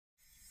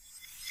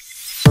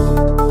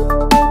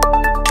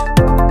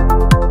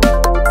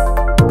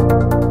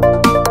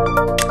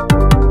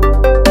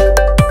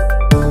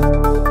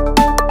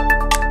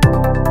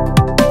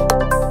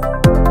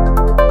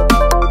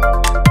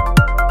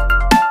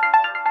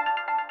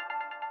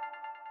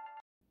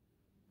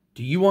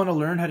Do you want to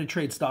learn how to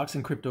trade stocks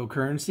and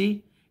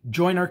cryptocurrency?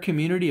 Join our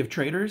community of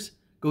traders.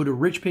 Go to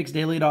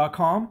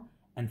richpicksdaily.com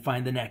and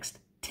find the next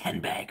 10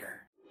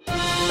 bagger.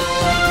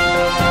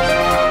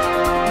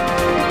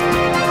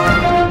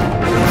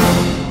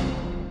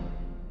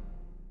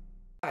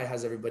 Hi,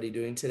 how's everybody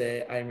doing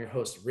today? I am your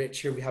host, Rich.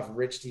 Here we have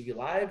Rich TV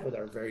Live with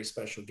our very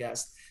special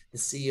guest, the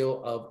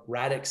CEO of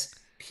Radix,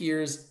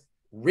 Piers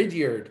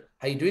Ridyard.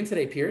 How you doing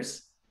today,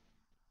 Piers?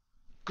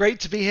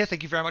 Great to be here.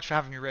 Thank you very much for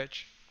having me,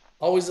 Rich.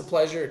 Always a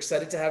pleasure.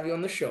 Excited to have you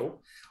on the show.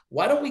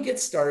 Why don't we get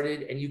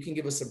started and you can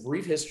give us a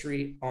brief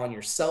history on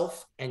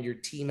yourself and your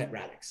team at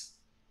Radix?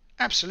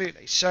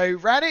 Absolutely. So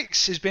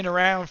Radix has been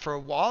around for a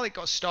while. It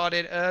got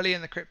started early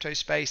in the crypto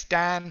space.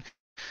 Dan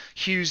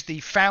Hughes, the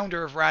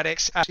founder of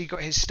Radix, actually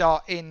got his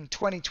start in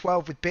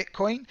 2012 with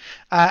Bitcoin,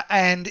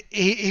 and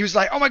he was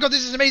like, "Oh my God,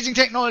 this is amazing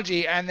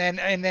technology!" And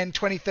then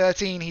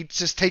 2013, he'd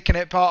just taken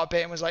it apart a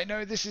bit and was like,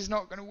 "No, this is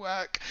not going to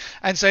work."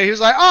 And so he was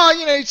like,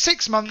 "Oh,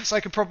 6 months, I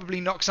could probably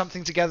knock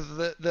something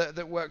together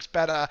that works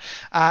better."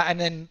 And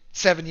then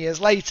 7 years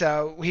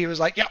later, he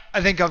was like, "Yeah,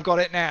 I think I've got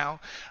it now."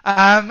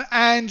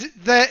 And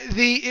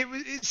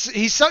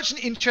he's such an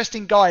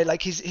interesting guy.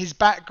 Like his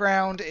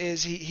background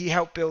is he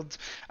helped build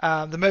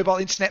the mobile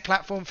internet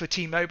platform for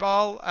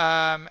T-Mobile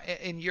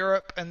in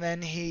Europe, and then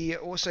he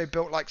also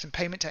built like some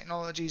payment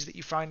technologies that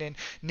you find in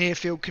near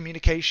field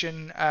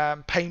communication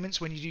payments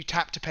when you do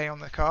tap to pay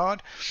on the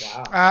card.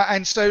 Wow.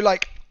 And so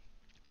like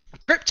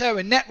crypto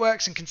and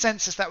networks and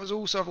consensus, that was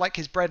all sort of like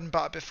his bread and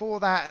butter before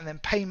that, and then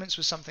payments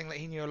was something that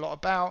he knew a lot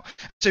about.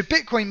 So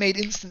Bitcoin made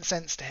instant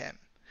sense to him.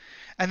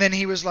 And then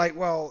he was like,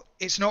 well,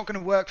 it's not going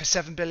to work for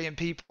 7 billion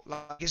people.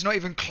 Like, it's not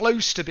even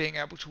close to being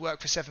able to work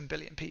for 7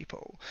 billion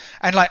people.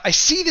 And like, I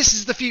see this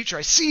as the future.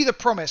 I see the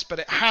promise, but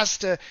it has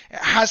to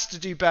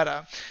do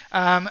better.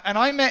 And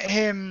I met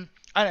him,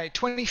 I don't know,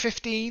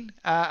 2015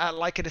 at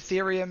like an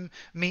Ethereum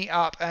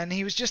meetup, and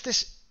he was just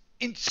this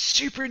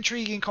super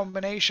intriguing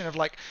combination of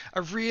like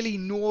a really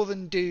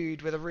northern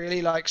dude with a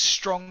really like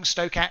strong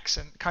Stoke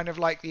accent, kind of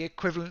like the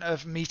equivalent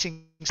of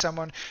meeting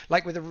someone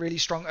like with a really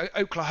strong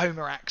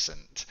Oklahoma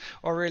accent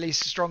or really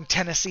strong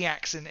Tennessee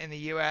accent in the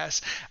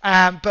US,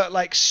 but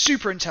like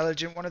super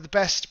intelligent, one of the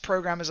best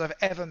programmers I've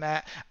ever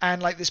met,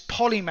 and like this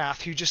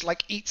polymath who just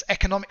like eats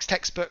economics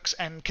textbooks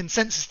and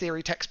consensus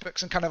theory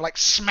textbooks and kind of like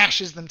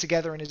smashes them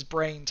together in his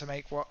brain to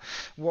make what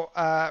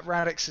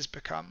Radix has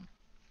become.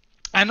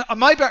 And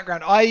my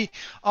background, I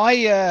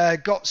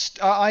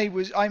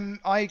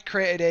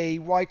created a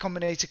Y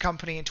Combinator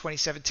company in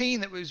 2017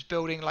 that was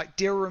building like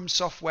deal room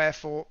software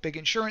for big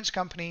insurance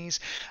companies,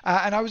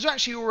 and I was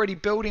actually already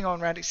building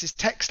on Radix's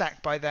tech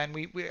stack by then.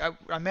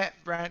 I met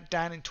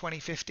Dan in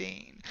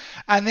 2015,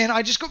 and then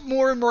I just got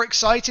more and more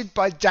excited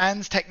by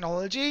Dan's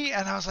technology,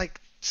 and I was like,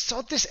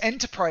 sod this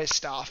enterprise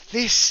stuff.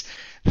 This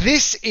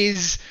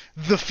is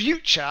the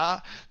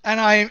future, and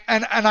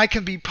I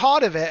can be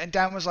part of it. And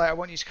Dan was like, I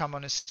want you to come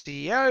on as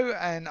CEO,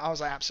 and I was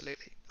like,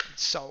 absolutely,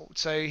 sold.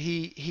 So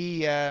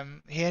he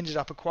ended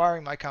up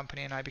acquiring my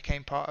company, and I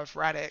became part of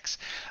Radix.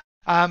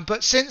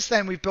 But since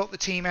then, we've built the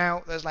team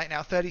out. There's like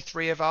now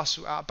 33 of us.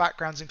 Our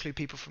backgrounds include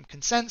people from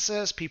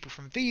Consensus, people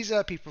from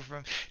Visa, people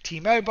from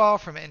T-Mobile,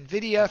 from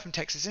Nvidia, from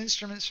Texas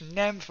Instruments, from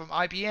NEM, from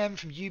IBM,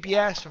 from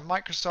UBS, from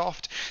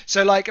Microsoft.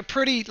 So like a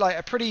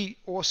pretty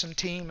awesome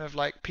team of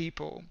like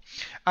people.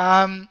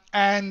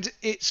 And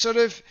it's sort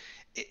of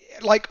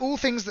like all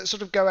things that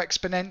sort of go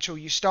exponential.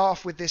 You start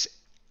off with this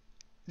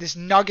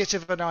nugget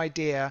of an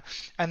idea,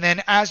 and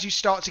then as you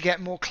start to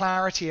get more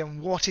clarity on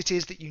what it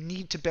is that you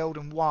need to build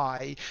and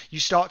why,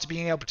 you start to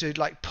being able to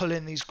like pull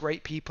in these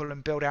great people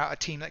and build out a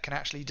team that can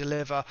actually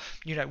deliver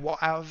what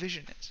our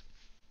vision is.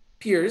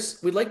 Piers,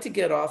 we'd like to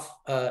get off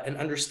and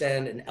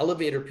understand an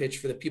elevator pitch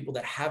for the people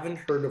that haven't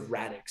heard of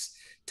Radix.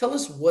 Tell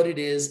us what it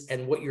is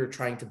and what you're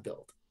trying to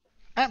build.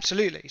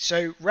 Absolutely.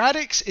 So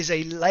Radix is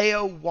a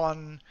layer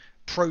 1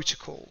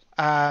 protocol.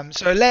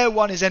 So layer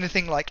 1 is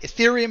anything like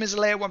Ethereum is a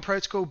layer 1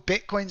 protocol,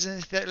 Bitcoin's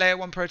a layer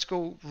 1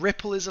 protocol,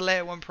 Ripple is a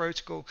layer 1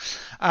 protocol,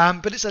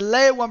 but it's a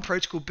layer 1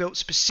 protocol built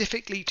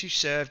specifically to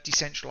serve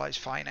decentralized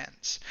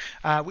finance,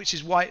 which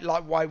is why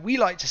we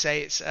like to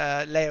say it's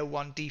layer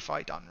 1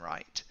 DeFi done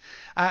right.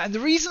 And the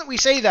reason that we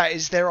say that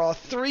is there are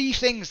 3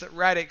 things that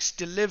Radix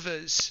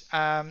delivers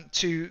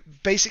to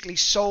basically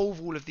solve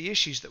all of the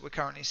issues that we're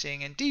currently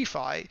seeing in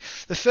DeFi.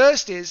 The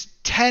first is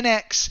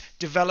 10x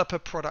developer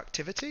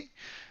productivity.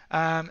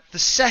 The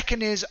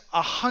second is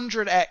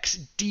 100x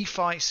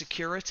DeFi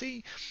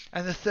security,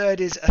 and the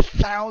third is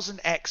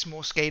 1000x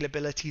more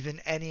scalability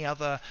than any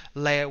other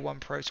layer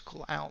 1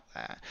 protocol out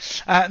there.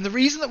 And the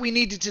reason that we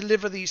need to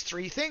deliver these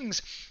 3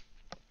 things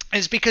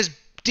is because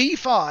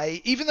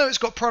DeFi, even though it's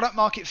got product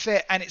market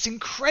fit and it's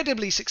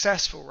incredibly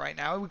successful right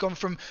now, we've gone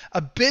from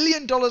 $1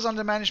 billion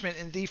under management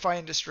in the DeFi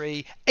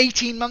industry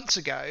 18 months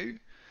ago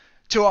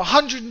to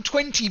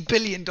 $120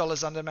 billion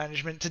under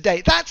management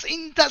today. That's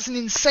an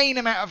insane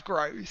amount of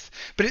growth,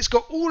 but it's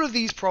got all of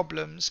these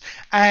problems.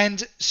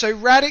 And so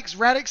Radix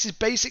is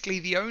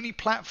basically the only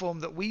platform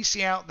that we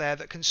see out there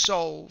that can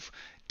solve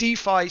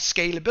DeFi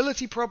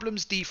scalability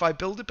problems, DeFi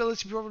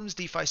buildability problems,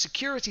 DeFi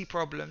security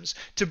problems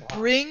to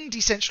bring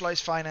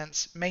decentralized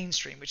finance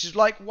mainstream, which is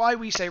like why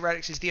we say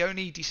Radix is the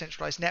only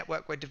decentralized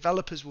network where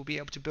developers will be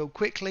able to build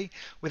quickly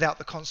without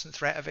the constant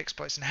threat of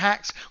exploits and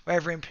hacks, where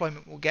every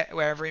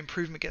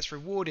improvement gets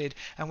rewarded,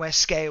 and where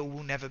scale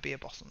will never be a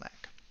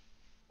bottleneck.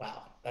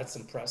 Wow, that's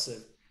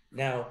impressive.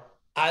 Now,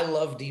 I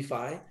love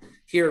DeFi.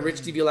 Here at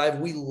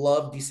RICHTVLIVE, we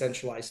love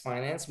decentralized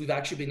finance. We've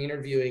actually been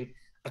interviewing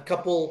a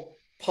couple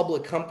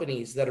public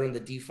companies that are in the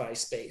DeFi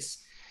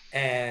space.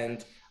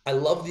 And I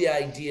love the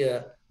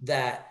idea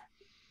that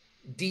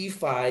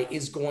DeFi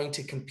is going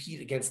to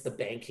compete against the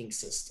banking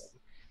system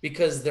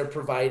because they're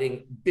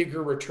providing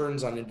bigger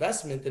returns on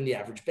investment than the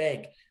average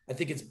bank. I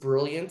think it's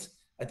brilliant.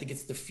 I think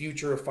it's the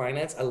future of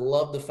finance. I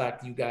love the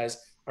fact that you guys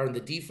are in the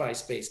DeFi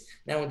space.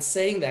 Now, in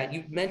saying that,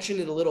 you mentioned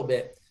it a little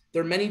bit.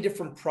 There are many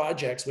different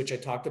projects, which I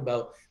talked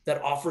about,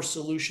 that offer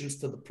solutions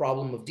to the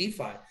problem of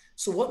DeFi.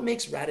 So what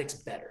makes Radix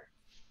better?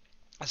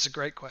 That's a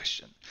great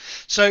question.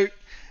 So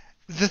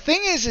the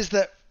thing is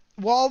that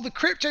while the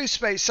crypto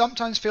space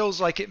sometimes feels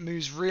like it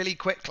moves really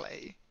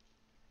quickly,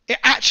 it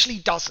actually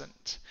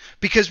doesn't.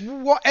 Because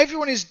what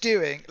everyone is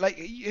doing, like,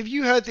 have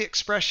you heard the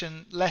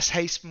expression, less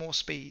haste, more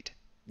speed?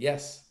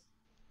 Yes.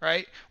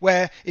 Right?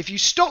 Where if you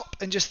stop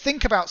and just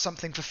think about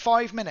something for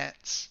 5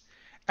 minutes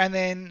and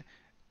then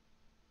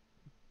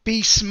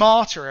be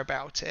smarter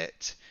about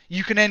it,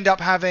 you can end up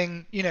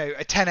having, you know,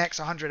 a 10x,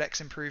 100x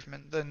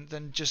improvement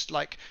than just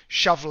like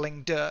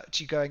shoveling dirt.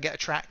 You go and get a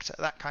tractor,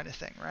 that kind of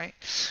thing, right?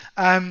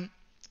 And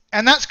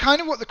that's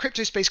kind of what the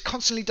crypto space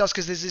constantly does,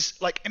 because there's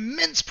this like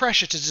immense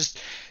pressure to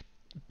just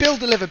build,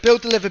 deliver,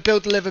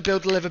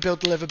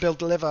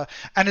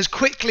 and as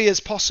quickly as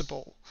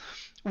possible,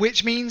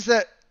 which means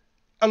that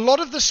a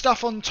lot of the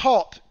stuff on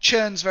top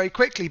churns very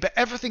quickly, but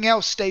everything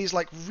else stays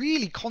like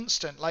really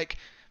constant. Like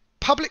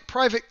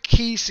public-private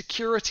key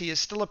security is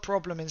still a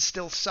problem and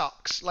still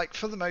sucks, like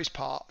for the most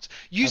part.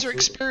 User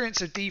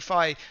experience of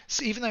DeFi,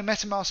 even though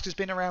MetaMask has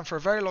been around for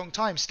a very long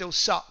time, still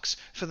sucks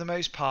for the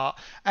most part.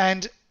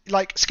 And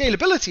like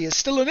scalability is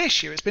still an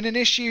issue. It's been an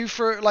issue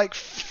for like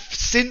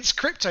since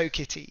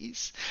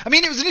CryptoKitties. I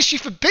mean, it was an issue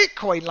for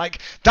Bitcoin. Like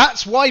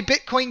that's why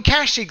Bitcoin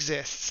Cash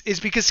exists,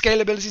 is because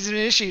scalability is an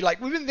issue.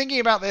 Like we've been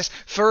thinking about this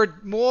for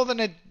more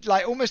than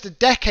almost a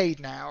decade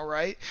now,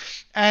 right?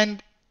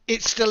 And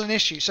it's still an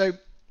issue. So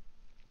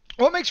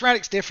what makes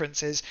Radix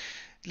different is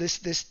this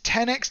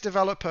 10x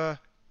developer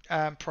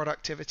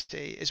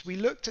productivity is we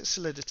looked at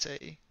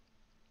Solidity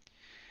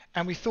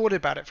and we thought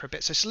about it for a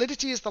bit. So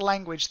Solidity is the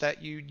language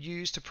that you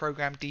use to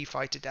program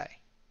DeFi today.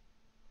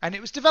 And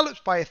it was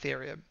developed by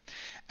Ethereum.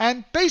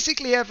 And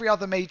basically every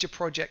other major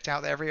project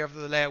out there, every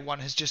other layer one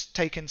has just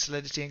taken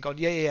Solidity and gone,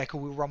 yeah,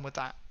 cool, we'll run with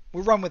that.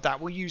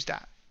 We'll use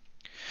that.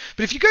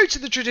 But if you go to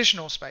the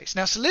traditional space,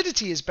 now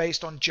Solidity is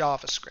based on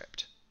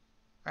JavaScript,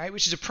 right,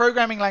 which is a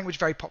programming language,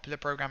 very popular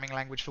programming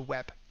language for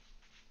web.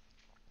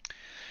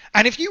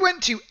 And if you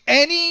went to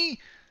any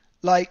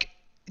like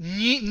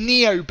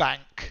neobank,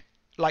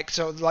 like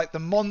the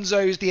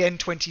Monzos, the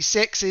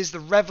N26s, the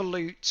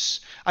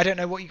Revoluts, I don't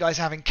know what you guys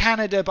have in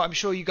Canada, but I'm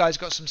sure you guys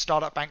got some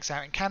startup banks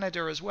out in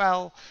Canada as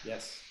well.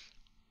 Yes.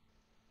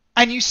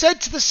 And you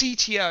said to the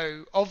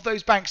CTO of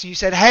those banks, and you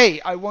said, hey,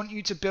 I want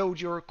you to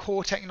build your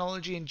core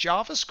technology in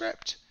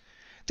JavaScript,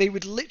 they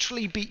would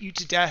literally beat you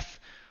to death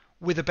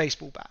with a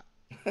baseball bat.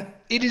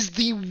 It is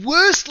the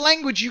worst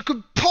language you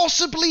could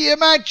possibly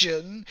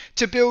imagine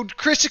to build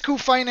critical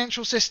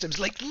financial systems,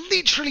 like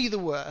literally the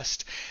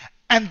worst.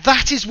 And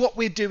that is what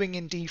we're doing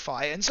in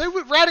DeFi. And so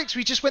with Radix,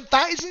 we just went,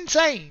 that is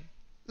insane.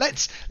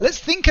 Let's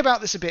think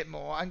about this a bit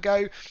more and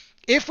go,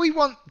 if we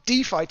want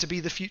DeFi to be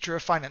the future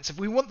of finance, if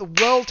we want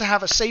the world to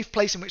have a safe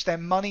place in which their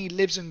money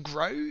lives and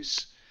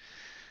grows,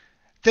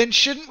 then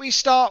shouldn't we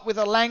start with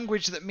a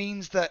language that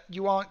means that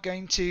you aren't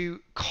going to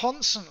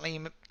constantly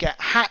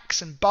get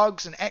hacks and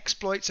bugs and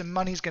exploits and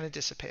money's going to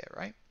disappear,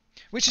 right?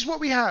 Which is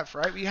what we have,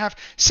 right? We have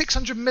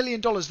 $600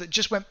 million that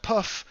just went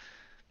puff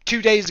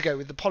 2 days ago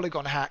with the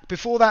Polygon hack.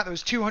 Before that, there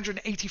was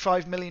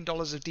 $285 million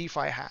of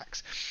DeFi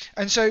hacks.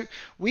 And so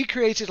we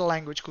created a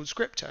language called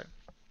Scripto,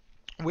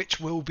 which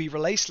will be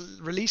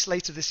released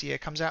later this year,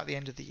 comes out at the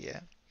end of the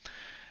year.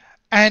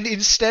 And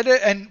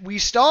we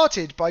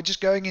started by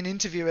just going and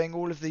interviewing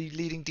all of the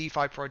leading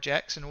DeFi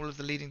projects and all of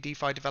the leading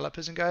DeFi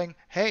developers and going,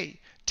 hey,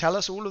 tell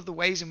us all of the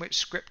ways in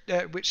which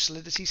which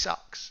Solidity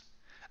sucks.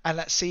 And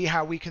let's see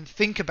how we can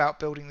think about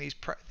building this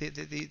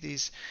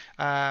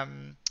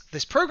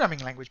programming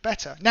language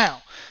better.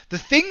 Now, the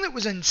thing that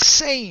was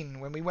insane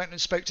when we went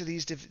and spoke to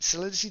these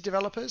Solidity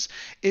developers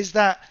is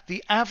that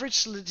the average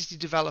Solidity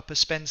developer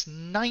spends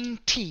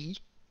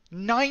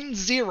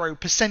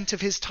 90%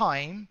 of his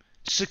time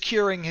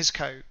securing his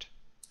code.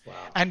 Wow.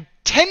 And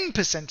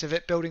 10% of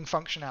it building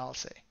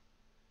functionality.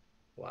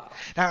 Wow.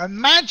 Now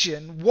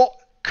imagine what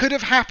could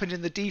have happened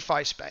in the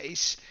DeFi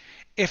space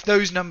if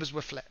those numbers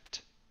were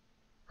flipped,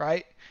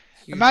 right?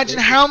 Imagine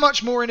how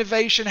much more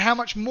innovation, how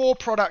much more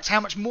products, how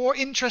much more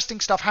interesting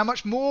stuff, how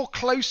much more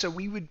closer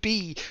we would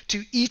be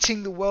to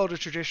eating the world of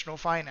traditional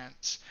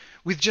finance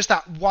with just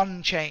that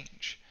one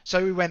change.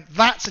 So we went,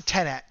 that's a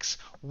 10x.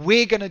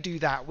 We're going to do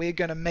that. We're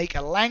going to make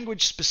a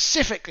language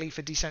specifically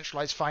for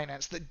decentralized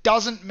finance that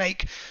doesn't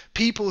make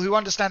people who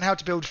understand how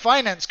to build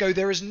finance go,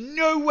 there is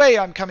no way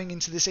I'm coming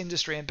into this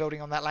industry and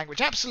building on that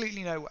language.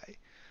 Absolutely no way.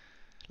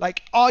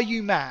 Like, are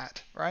you mad,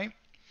 right?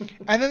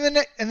 And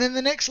then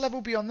the next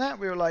level beyond that,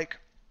 we were like,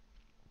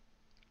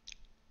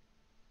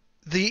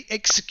 the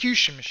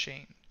execution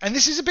machine. And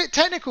this is a bit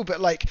technical, but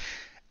like,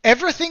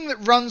 everything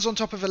that runs on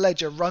top of a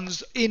ledger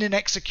runs in an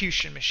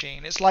execution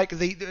machine. It's like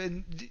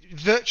the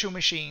virtual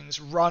machines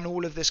run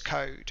all of this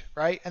code,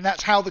 right? And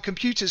that's how the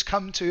computers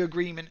come to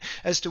agreement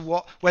as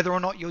to whether or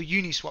not your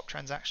Uniswap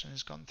transaction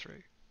has gone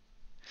through.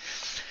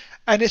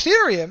 And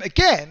Ethereum,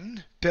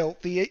 again,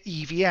 built the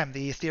EVM,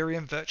 the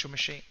Ethereum Virtual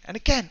Machine. And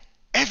again,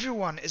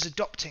 everyone is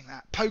adopting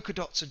that.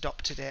 Polkadot's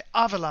adopted it.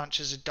 Avalanche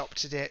has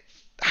adopted it.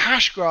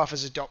 Hashgraph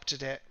has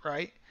adopted it,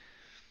 right?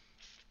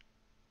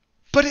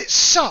 But it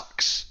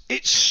sucks.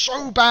 It's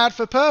so bad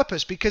for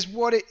purpose, because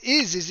what it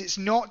is it's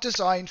not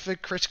designed for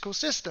critical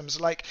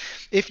systems. Like,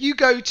 if you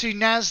go to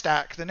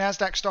NASDAQ, the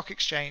NASDAQ Stock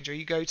Exchange, or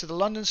you go to the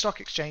London Stock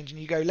Exchange and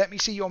you go, let me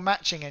see your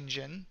matching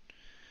engine,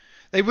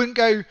 they wouldn't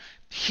go,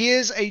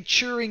 here's a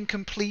Turing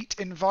complete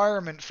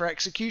environment for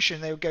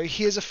execution. They would go,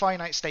 here's a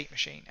finite state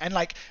machine. And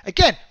like,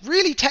 again,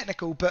 really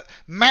technical, but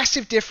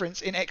massive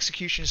difference in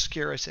execution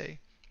security.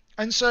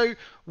 And so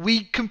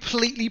we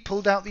completely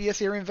pulled out the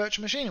Ethereum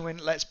virtual machine and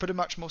went, let's put a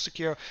much more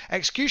secure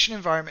execution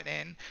environment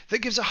in that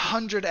gives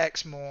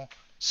 100x more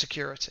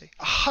security.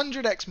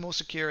 100x more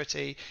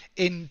security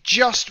in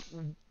just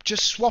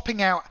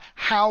swapping out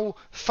how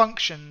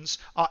functions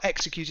are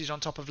executed on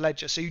top of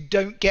Ledger. So you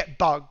don't get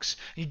bugs,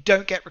 you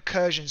don't get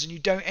recursions, and you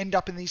don't end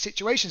up in these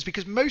situations,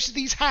 because most of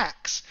these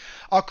hacks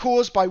are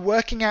caused by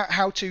working out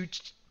how to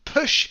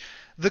push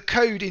the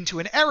code into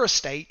an error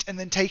state and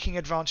then taking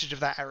advantage of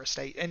that error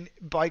state. And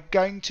by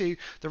going to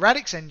the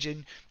Radix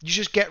engine, you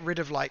just get rid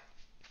of like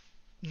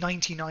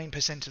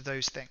 99% of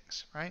those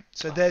things, right?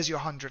 So wow. There's your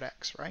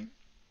 100x, right?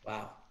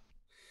 Wow.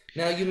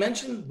 Now, you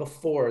mentioned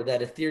before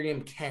that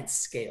Ethereum can't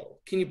scale.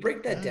 Can you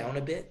break that down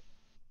a bit?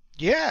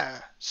 Yeah.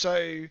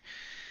 So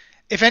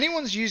if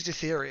anyone's used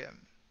Ethereum,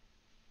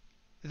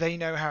 they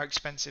know how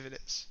expensive it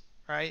is,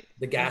 right?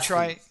 The gas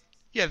fees.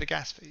 Yeah, the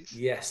gas fees.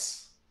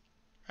 Yes.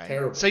 Right?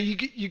 Terrible. So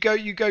you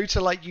go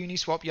to like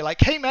Uniswap, you're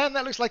like, hey man,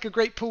 that looks like a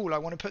great pool. I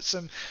want to put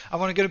some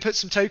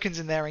tokens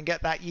in there and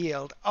get that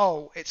yield.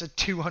 Oh, it's a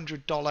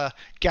 $200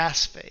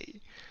 gas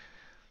fee.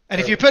 And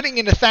if you're putting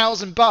in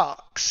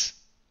 $1,000,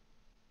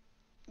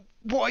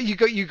 what you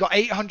got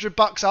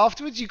 $800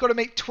 afterwards. You've got to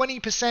make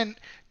 20%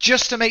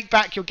 just to make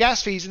back your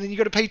gas fees, and then you've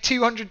got to pay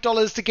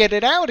 $200 to get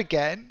it out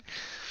again.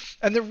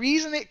 And the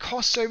reason it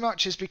costs so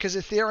much is because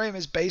Ethereum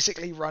is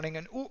basically running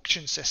an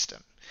auction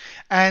system,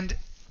 and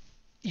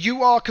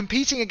you are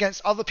competing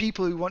against other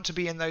people who want to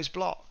be in those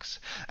blocks,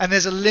 and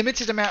there's a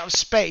limited amount of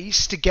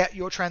space to get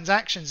your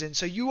transactions in.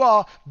 So you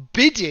are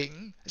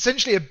bidding,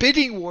 essentially a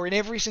bidding war in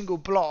every single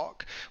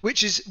block,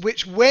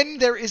 which when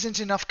there isn't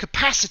enough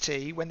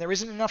capacity, when there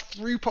isn't enough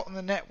throughput on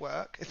the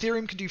network,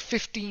 Ethereum can do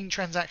 15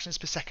 transactions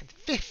per second.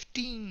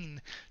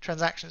 15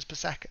 transactions per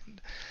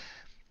second.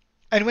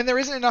 And when there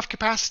isn't enough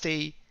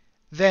capacity,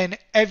 then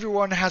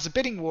everyone has a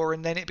bidding war,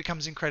 and then it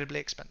becomes incredibly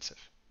expensive.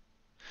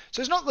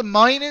 So it's not the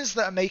miners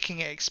that are making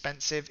it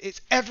expensive, it's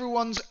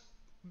everyone's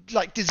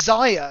like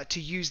desire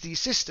to use these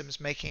systems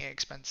making it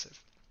expensive.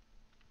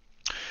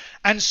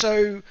 And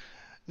so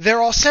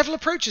there are several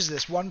approaches to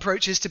this. One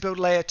approach is to build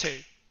layer 2.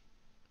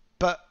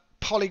 But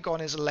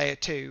Polygon is a layer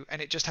 2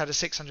 and it just had a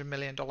 $600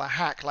 million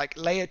hack. Like,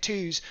 layer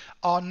 2s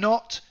are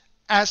not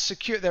as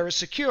secure, they're as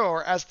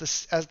secure as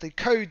the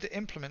code that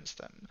implements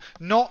them,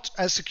 not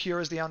as secure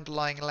as the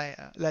underlying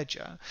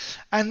ledger,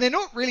 and they're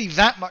not really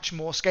that much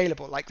more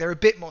scalable. Like, they're a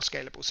bit more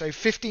scalable. So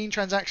 15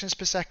 transactions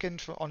per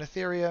second on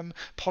Ethereum.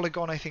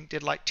 Polygon, I think,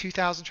 did like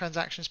 2,000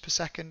 transactions per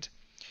second.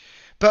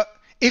 But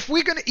if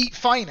we're going to eat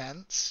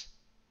finance,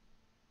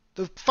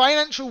 the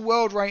financial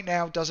world right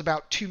now does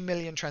about 2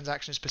 million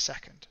transactions per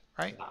second,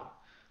 right? Wow.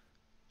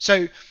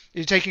 So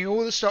you're taking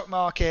all the stock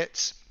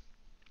markets,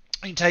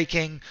 you're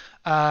taking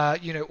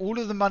all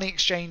of the money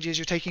exchanges,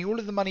 you're taking all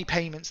of the money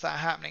payments that are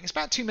happening. It's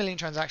about 2 million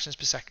transactions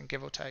per second,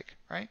 give or take,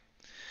 right?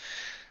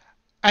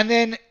 And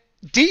then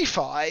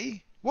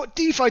DeFi, what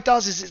DeFi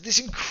does is it's this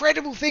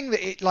incredible thing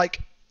that it like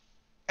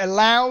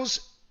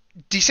allows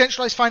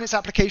decentralized finance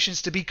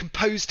applications to be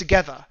composed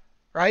together,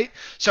 right?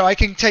 So I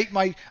can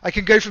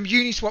go from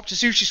Uniswap to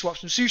SushiSwap,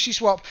 from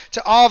SushiSwap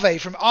to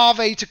Aave, from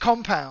Aave to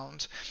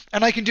Compound,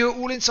 and I can do it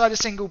all inside a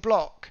single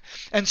block.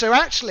 And so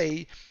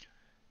actually,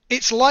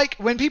 it's like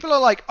when people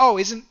are like, oh,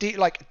 isn't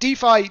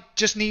DeFi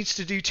just needs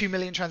to do 2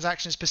 million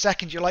transactions per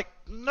second? You're like,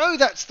 no,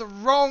 that's the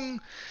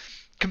wrong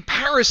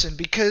comparison,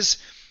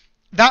 because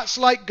that's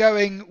like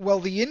going,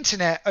 well, the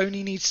internet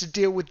only needs to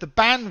deal with the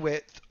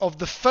bandwidth of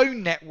the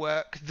phone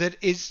network that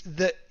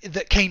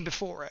came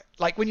before it.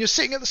 Like, when you're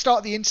sitting at the start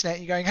of the internet,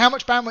 you're going, how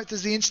much bandwidth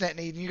does the internet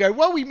need? And you go,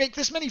 well, we make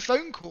this many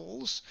phone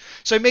calls,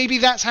 so maybe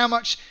that's how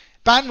much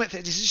bandwidth.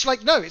 It's just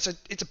like, no, it's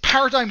a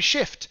paradigm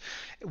shift.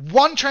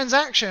 One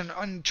transaction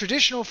on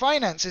traditional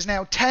finance is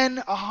now 10,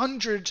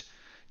 100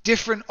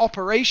 different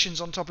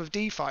operations on top of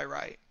DeFi,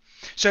 right?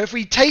 So if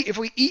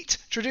we eat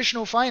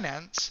traditional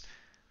finance,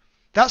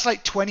 that's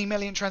like 20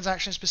 million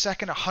transactions per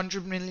second,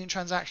 100 million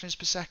transactions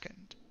per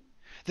second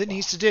that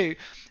needs to do.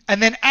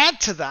 And then add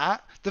to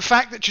that the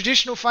fact that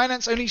traditional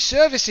finance only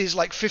services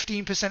like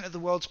 15% of the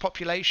world's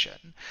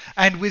population.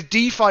 And with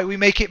DeFi, we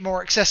make it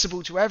more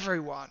accessible to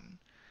everyone.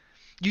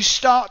 You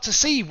start to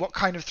see what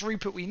kind of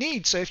throughput we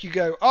need. So if you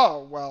go,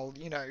 oh, well,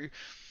 you know,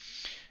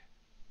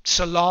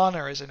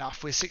 Solana is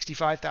enough with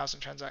 65,000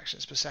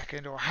 transactions per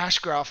second, or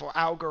Hashgraph, or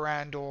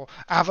Algorand, or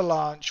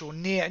Avalanche, or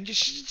Near, and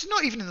it's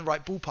not even in the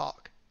right ballpark.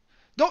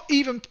 Not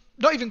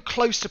even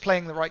close to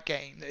playing the right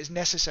game that is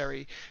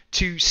necessary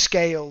to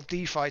scale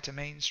DeFi to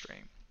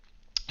mainstream.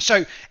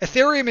 So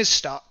Ethereum is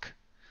stuck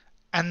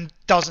and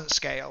doesn't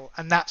scale,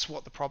 and that's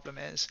what the problem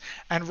is.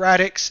 And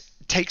Radix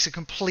takes a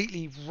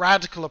completely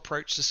radical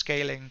approach to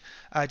scaling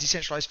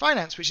decentralized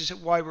finance, which is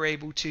why we're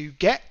able to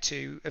get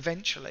to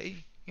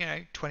eventually, you know,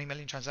 20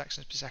 million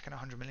transactions per second,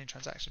 100 million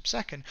transactions per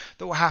second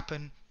that will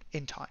happen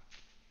in time.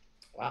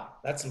 Wow,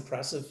 that's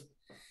impressive.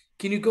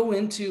 Can you go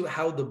into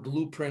how the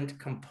Blueprint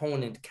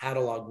component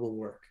catalog will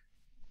work?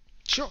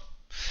 Sure.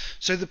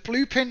 So the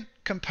Blueprint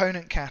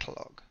component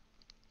catalog.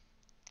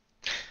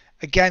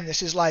 Again,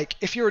 this is like,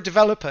 if you're a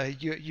developer,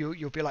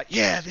 you'll be like,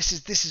 yeah, this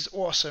is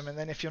awesome. And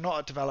then if you're not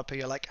a developer,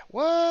 you're like,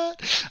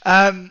 what?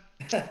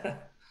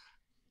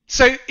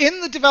 So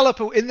in the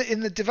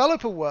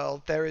developer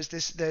world, there's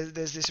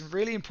this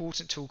really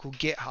important tool called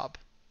GitHub.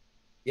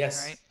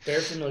 Yes, right?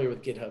 Very familiar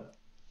with GitHub.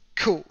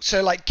 Cool.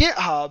 So like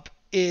GitHub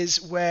is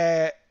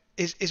where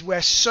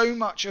so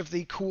much of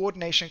the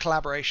coordination and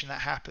collaboration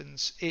that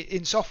happens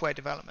in software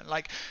development.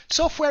 Like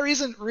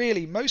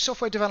most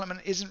software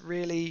development isn't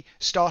really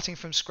starting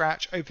from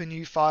scratch, open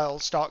new file,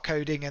 start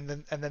coding, and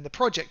then the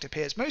project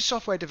appears. Most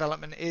software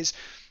development is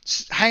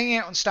hanging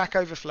out on Stack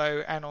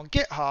Overflow and on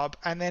GitHub,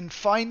 and then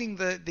finding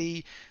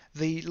the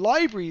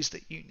libraries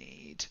that you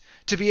need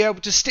to be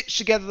able to stitch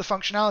together the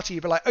functionality.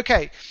 You'd be like,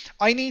 okay,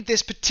 I need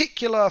this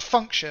particular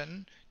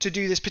function to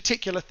do this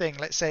particular thing.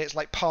 Let's say it's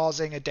like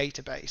parsing a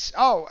database.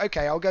 Oh,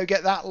 okay, I'll go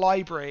get that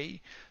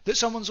library that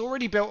someone's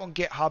already built on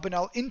GitHub, and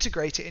I'll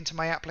integrate it into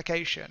my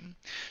application,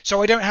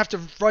 so I don't have to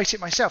write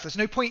it myself. There's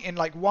no point in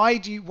like, why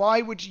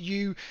would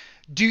you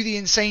do the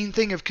insane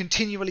thing of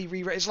continually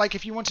rewrite? It's like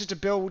if you wanted to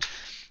build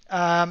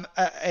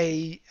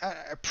a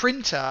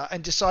printer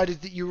and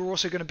decided that you were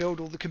also going to build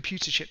all the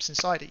computer chips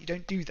inside it. You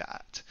don't do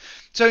that.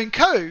 So in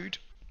code,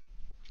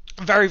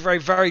 very, very,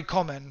 very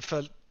common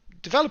for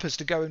developers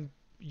to go and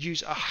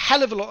use a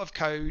hell of a lot of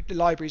code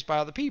libraries by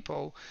other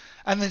people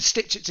and then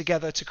stitch it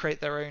together to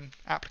create their own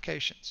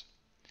applications.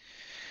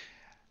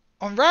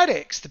 On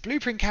Radix, the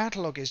Blueprint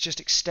catalog is just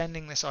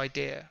extending this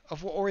idea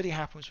of what already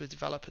happens with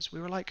developers.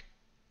 We were like,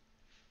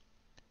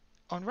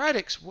 on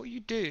Radix, what you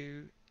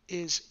do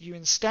is you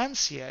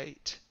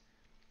instantiate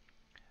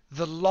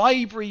the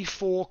library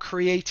for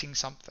creating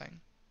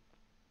something,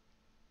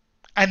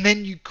 and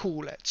then you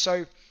call it.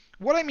 So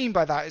what I mean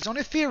by that is on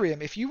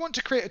Ethereum, if you want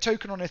to create a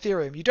token on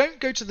Ethereum, you don't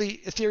go to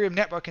the Ethereum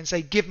network and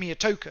say, give me a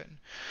token.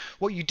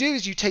 What you do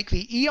is you take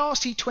the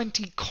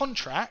ERC20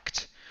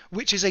 contract,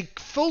 which is a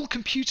full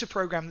computer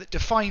program that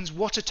defines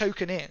what a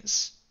token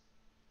is,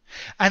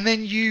 and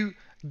then you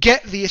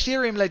get the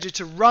Ethereum ledger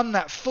to run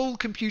that full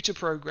computer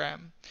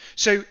program.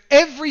 So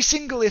every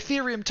single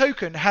Ethereum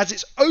token has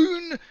its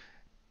own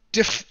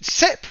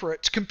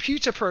separate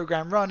computer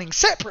program running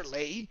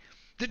separately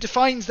that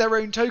defines their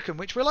own token,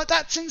 which we're like,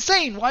 that's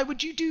insane. Why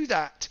would you do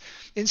that?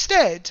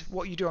 Instead,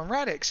 what you do on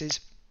Radix is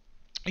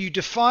you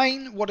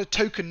define what a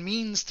token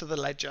means to the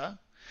ledger.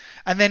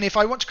 And then if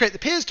I want to create the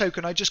Piers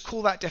token, I just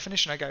call that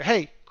definition. I go,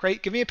 hey,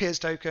 give me a Piers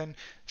token,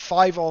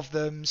 5 of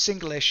them,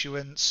 single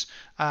issuance,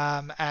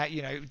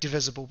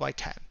 divisible by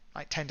 10,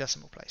 like 10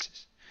 decimal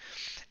places.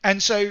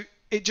 And so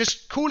it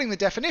just calling the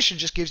definition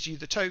just gives you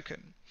the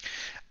token.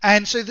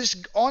 And so this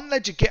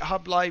on-ledger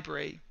GitHub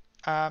library,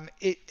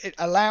 it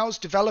allows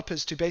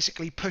developers to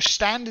basically push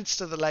standards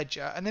to the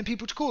ledger and then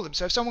people to call them.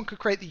 So if someone could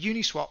create the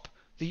Uniswap,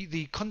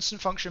 the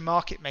constant function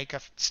market maker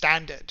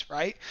standard,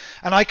 right?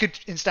 And I could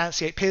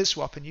instantiate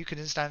PeerSwap and you could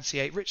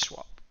instantiate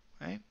RICHTVLIVE,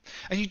 right?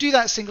 And you do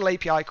that single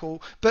API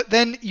call, but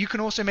then you can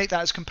also make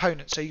that as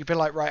components. So you could be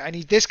like, right, I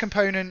need this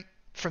component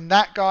from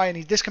that guy, I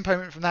need this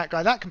component from that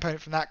guy, that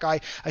component from that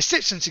guy. I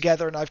stitch them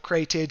together and I've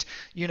created,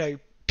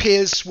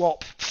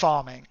 PeerSwap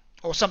farming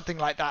or something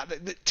like that,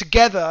 that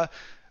together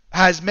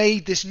has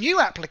made this new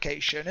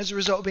application as a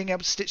result of being able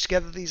to stitch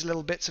together these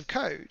little bits of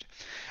code.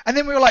 And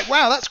then we were like,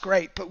 wow, that's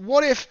great, but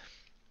what if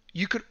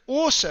you could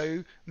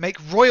also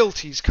make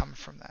royalties come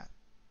from that?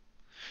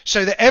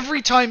 So that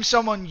every time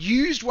someone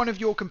used one of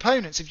your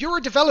components, if you're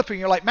a developer and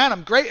you're like, man,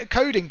 I'm great at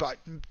coding, but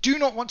I do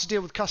not want to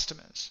deal with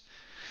customers,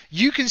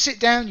 you can sit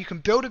down, you can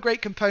build a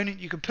great component,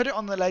 you can put it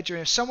on the ledger,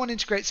 and if someone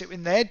integrates it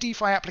in their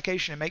DeFi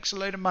application and makes a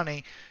load of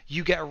money,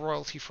 you get a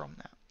royalty from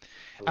that.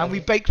 And we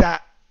bake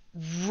that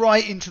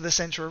right into the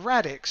center of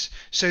Radix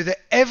so that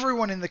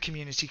everyone in the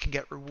community can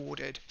get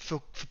rewarded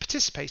for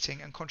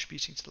participating and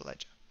contributing to the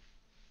ledger.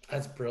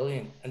 That's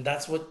brilliant. And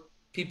that's what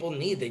people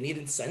need. They need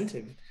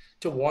incentive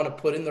to want to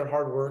put in their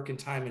hard work and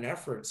time and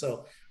effort.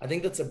 So I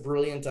think that's a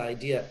brilliant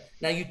idea.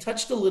 Now, you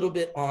touched a little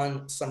bit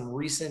on some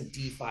recent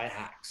DeFi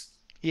hacks.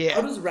 Yeah.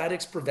 How does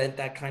Radix prevent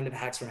that kind of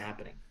hacks from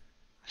happening?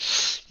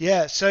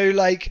 Yeah, so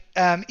like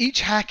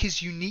each hack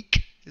is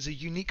unique. Is a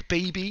unique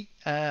baby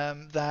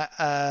that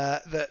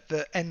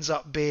ends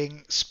up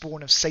being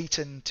spawn of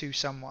Satan to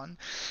someone.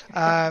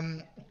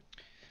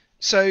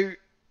 So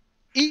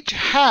each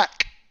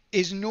hack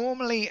is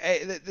normally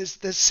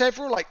there's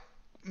several like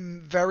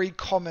very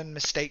common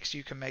mistakes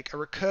you can make. A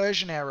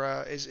recursion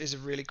error is a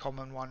really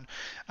common one,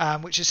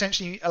 which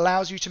essentially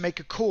allows you to make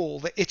a call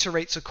that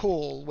iterates a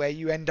call where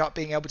you end up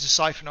being able to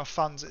siphon off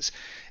funds.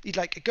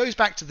 It goes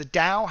back to the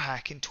DAO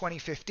hack in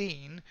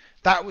 2015.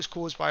 That was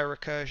caused by a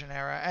recursion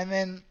error, and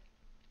then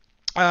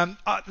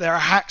there are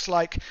hacks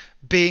like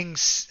being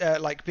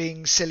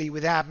silly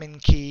with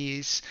admin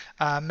keys,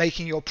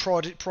 making your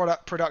product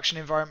production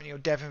environment, your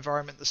dev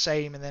environment the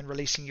same, and then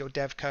releasing your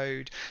dev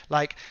code.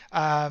 Like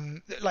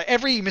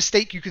every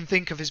mistake you can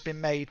think of has been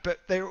made, but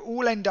they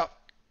all end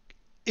up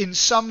in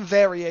some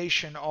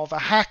variation of a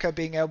hacker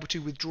being able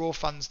to withdraw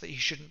funds that he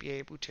shouldn't be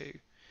able to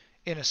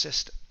in a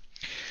system.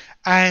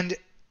 And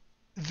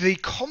the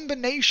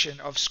combination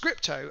of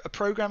Scripto, a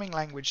programming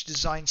language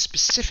designed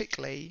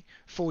specifically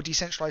for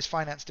decentralized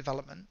finance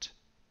development,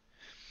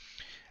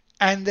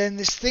 and then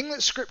this thing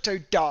that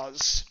Scripto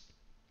does,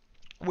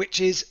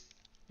 which is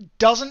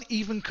doesn't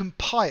even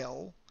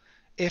compile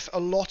if a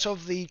lot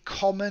of the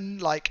common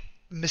like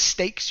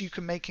mistakes you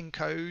can make in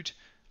code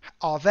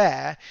are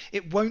there,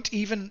 it won't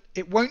even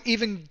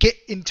get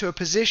into a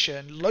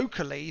position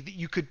locally that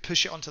you could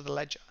push it onto the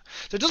ledger.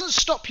 So it doesn't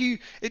stop you.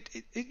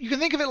 You can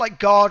think of it like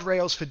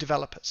guardrails for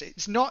developers.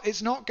 It's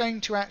not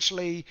going to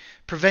actually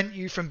prevent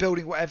you from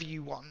building whatever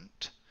you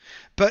want.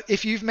 But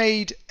if you've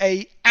made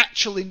a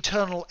actual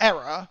internal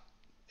error,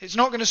 it's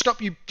not going to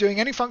stop you doing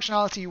any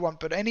functionality you want.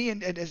 But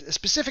a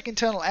specific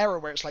internal error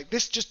where it's like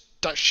this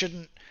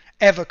shouldn't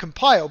ever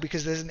compile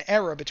because there's an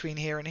error between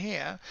here and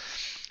here,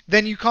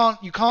 then you can't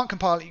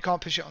compile it, you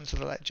can't push it onto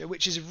the ledger,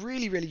 which is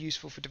really, really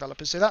useful for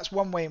developers. So that's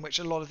one way in which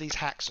a lot of these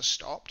hacks are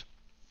stopped,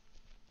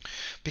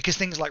 because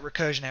things like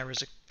recursion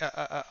errors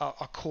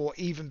are caught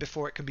even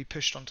before it can be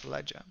pushed onto the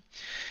ledger.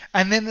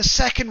 And then the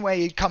second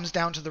way, it comes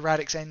down to the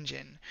Radix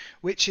engine,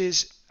 which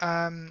is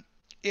on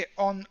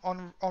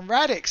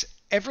Radix,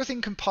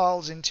 everything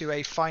compiles into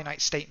a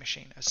finite state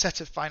machine, a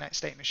set of finite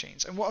state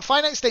machines. And what a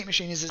finite state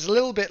machine is a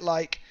little bit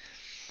like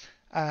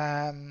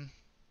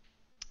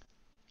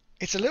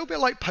it's a little bit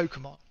like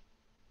Pokemon. All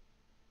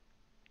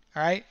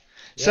right.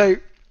 Yeah. So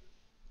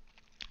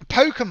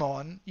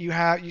Pokemon,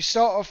 you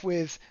start off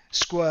with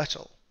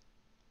Squirtle,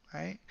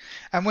 right?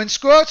 And when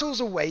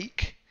Squirtle's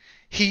awake,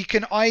 he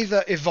can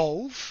either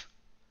evolve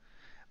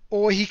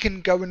or he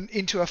can go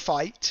into a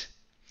fight.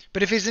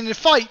 But if he's in a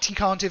fight, he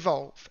can't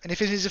evolve. And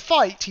if it is a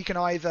fight, he can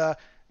either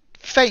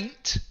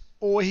faint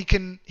or he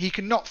can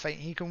not faint.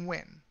 He can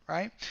win,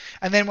 right?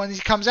 And then when he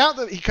comes out,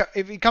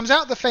 if he comes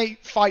out the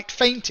fight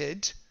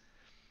fainted,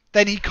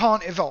 then he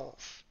can't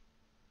evolve,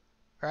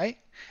 right?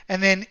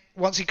 And then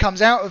once he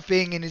comes out of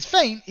being in his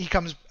faint, he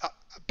comes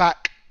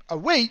back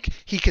awake,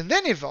 he can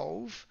then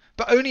evolve,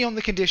 but only on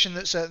the condition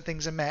that certain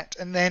things are met.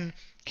 And then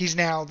he's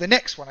now the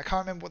next one. I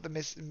can't remember what the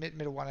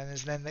middle one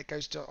is, and then that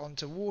goes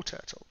onto War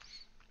Turtle.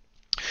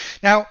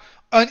 Now,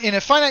 in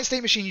a finite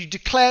state machine, you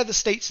declare the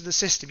states of the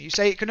system. You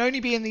say it can only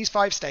be in these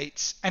 5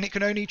 states, and it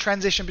can only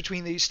transition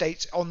between these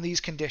states on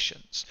these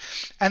conditions.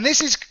 And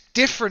this is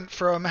different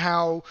from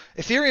how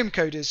Ethereum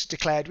code is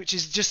declared, which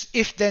is just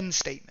if-then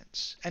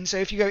statements. And so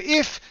if you go,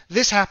 if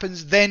this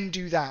happens, then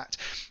do that.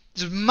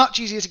 It's much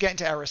easier to get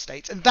into error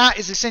states. And that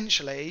is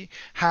essentially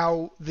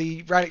how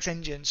the Radix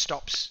engine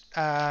stops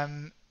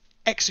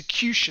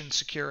execution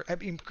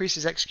security,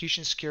 increases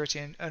execution security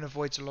and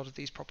avoids a lot of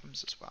these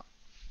problems as well.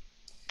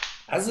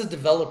 As a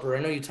developer, I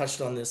know you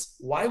touched on this.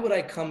 Why would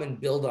I come and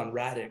build on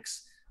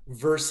Radix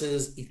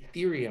versus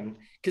Ethereum?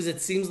 Because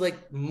it seems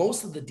like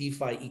most of the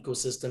DeFi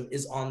ecosystem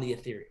is on the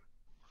Ethereum.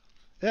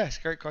 Yeah, it's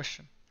a great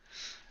question.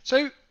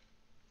 So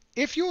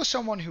if you're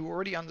someone who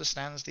already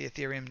understands the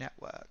Ethereum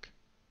network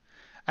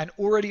and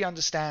already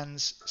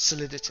understands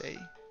Solidity,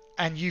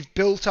 and you've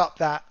built up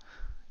that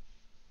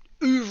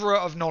oeuvre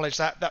of knowledge,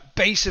 that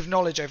base of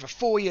knowledge over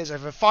 4 years,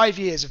 over 5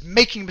 years of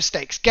making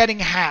mistakes, getting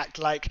hacked,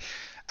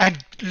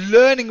 and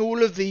learning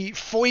all of the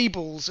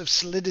foibles of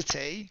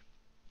Solidity,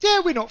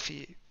 yeah, we're not for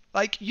you.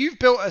 Like, you've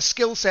built a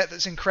skill set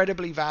that's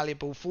incredibly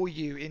valuable for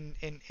you in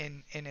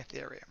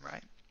Ethereum,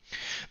 right?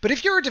 But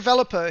if you're a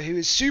developer who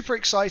is super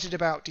excited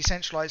about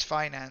decentralized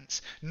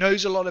finance,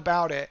 knows a lot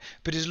about it,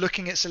 but is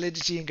looking at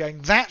Solidity and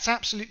going, that's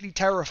absolutely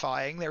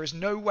terrifying, there is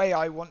no way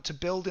I want to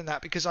build in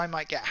that because I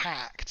might get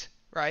hacked,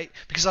 right?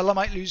 Because I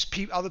might lose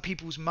other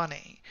people's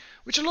money,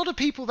 which a lot of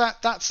people,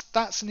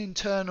 that's an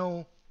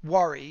internal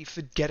worry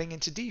for getting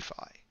into DeFi.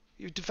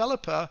 You're a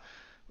developer,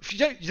 if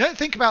you don't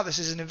think about this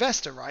as an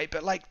investor, right?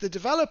 But like the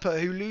developer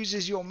who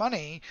loses your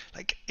money,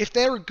 like if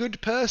they're a good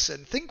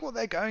person, think what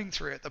they're going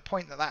through at the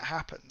point that that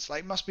happens.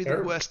 Like it must be the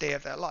Sure. worst day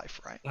of their life,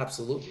 right?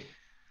 Absolutely.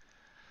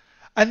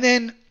 And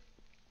then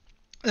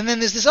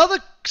there's this other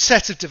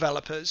set of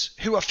developers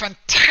who are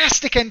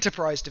fantastic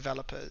enterprise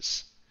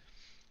developers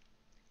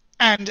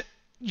and,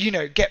 you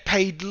know, get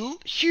paid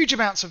huge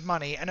amounts of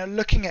money and are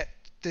looking at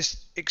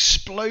this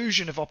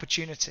explosion of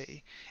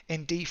opportunity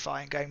in DeFi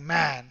and going,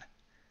 man,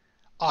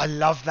 I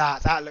love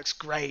that. That looks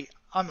great.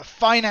 I'm a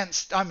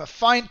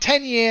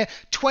 10-year,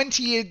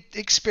 20-year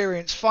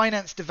experience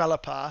finance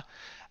developer,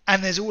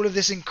 and there's all of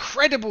this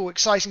incredible,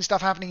 exciting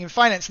stuff happening in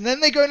finance. And then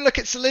they go and look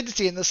at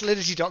Solidity and the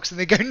Solidity docs, and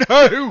they go,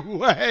 no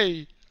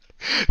way.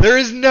 There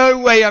is no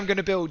way I'm going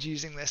to build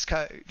using this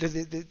code,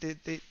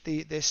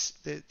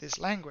 this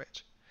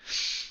language.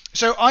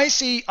 So I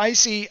see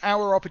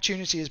our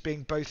opportunity as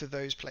being both of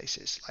those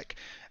places, like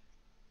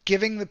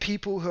giving the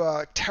people who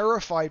are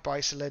terrified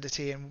by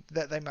Solidity and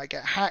that they might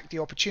get hacked the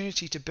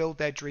opportunity to build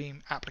their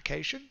dream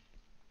application,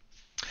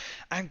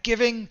 and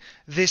giving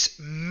this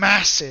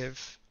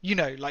massive, you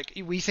know, like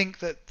we think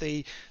that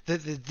the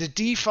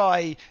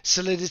DeFi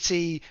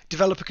Solidity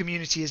developer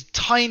community is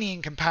tiny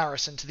in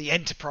comparison to the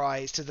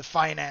enterprise, to the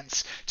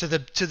finance, to the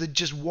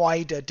just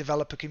wider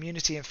developer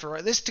community. And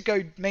for this to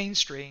go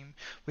mainstream,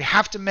 we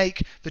have to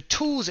make the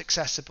tools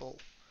accessible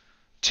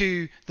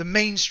to the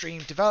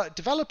mainstream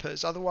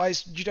developers.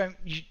 Otherwise, you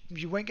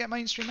won't get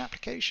mainstream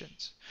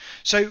applications.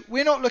 So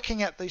we're not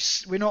looking at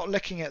this. We're not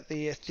looking at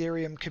the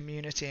Ethereum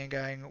community and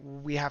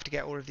going, we have to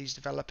get all of these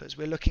developers.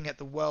 We're looking at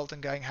the world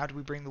and going, how do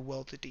we bring the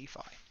world to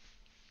DeFi?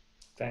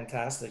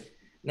 Fantastic.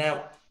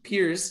 Now,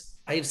 Piers,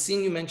 I have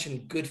seen you mention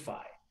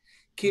GoodFi.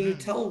 Can you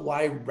tell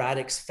why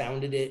Radix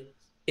founded it?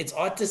 It's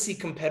odd to see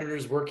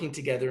competitors working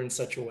together in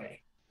such a way.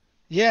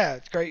 Yeah,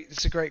 it's great.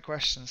 It's a great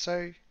question.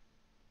 So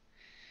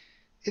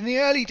in the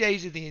early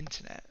days of the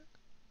internet,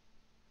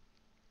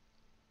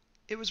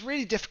 it was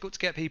really difficult to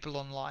get people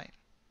online.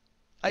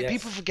 Like, Yes.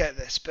 people forget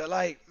this, but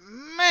like,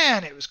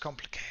 man, it was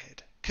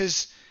complicated.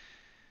 Because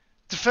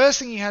the first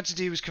thing you had to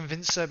do was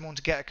convince someone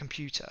to get a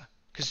computer.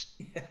 Because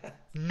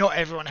not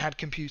everyone had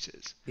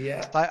computers.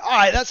 Yeah. Like, all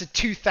right, that's a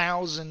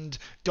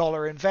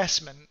 $2,000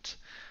 investment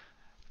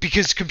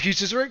because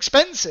computers are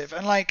expensive.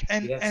 And like,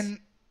 Yes.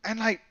 and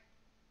like,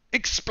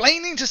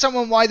 explaining to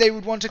someone why they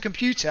would want a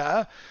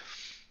computer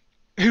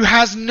who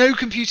has no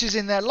computers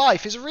in their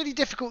life is a really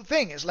difficult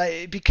thing. It's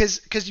like,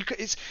 because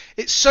it's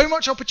so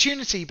much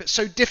opportunity, but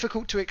so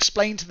difficult to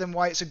explain to them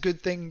why it's a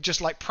good thing,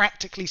 just like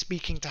practically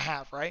speaking, to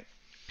have, right?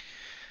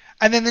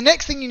 And then the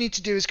next thing you need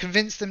to do is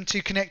convince them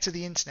to connect to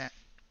the internet.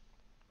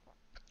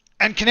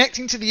 And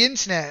connecting to the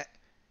internet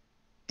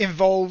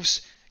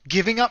involves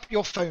giving up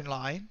your phone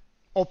line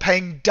or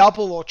paying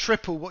double or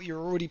triple what you're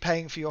already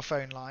paying for your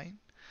phone line.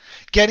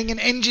 Getting an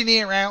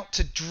engineer out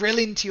to drill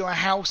into your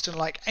house and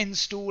like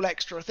install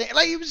extra things.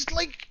 Like, it was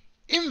like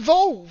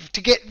involved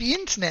to get the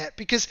internet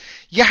because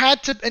you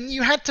had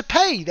to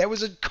pay. There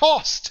was a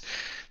cost.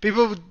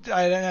 People,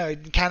 I don't know,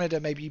 in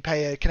Canada maybe you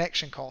pay a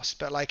connection cost,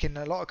 but like in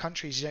a lot of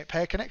countries you don't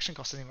pay a connection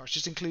cost anymore. It's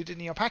just included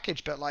in your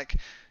package. But like,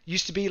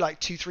 used to be like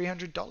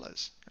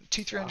 $200-300,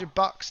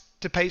 $200-300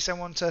 to pay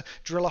someone to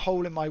drill a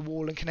hole in my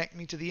wall and connect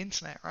me to the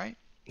internet, right?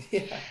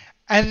 Yeah.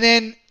 And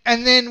then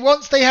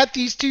once they had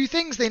these two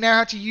things, they now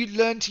had to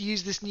learn to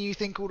use this new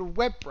thing called a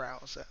web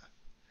browser.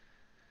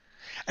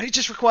 And it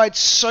just required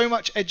so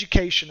much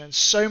education and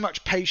so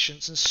much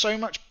patience and so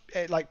much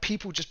like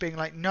people just being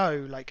like,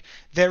 no, like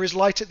there is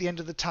light at the end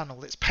of the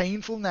tunnel. It's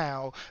painful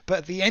now, but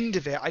at the end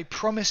of it, I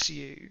promise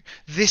you,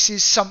 this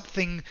is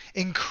something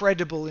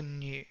incredible and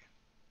new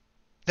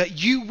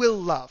that you will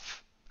love.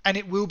 And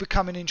it will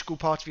become an integral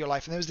part of your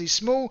life. And there was these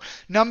small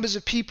numbers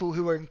of people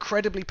who were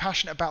incredibly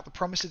passionate about the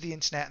promise of the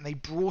internet, and they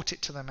brought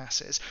it to the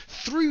masses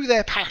through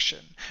their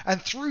passion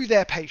and through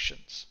their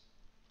patience.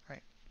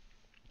 Right?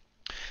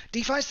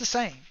 DeFi is the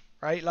same,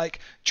 right?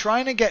 Like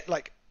trying to get,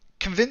 like,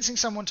 convincing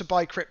someone to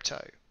buy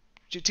crypto.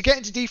 To get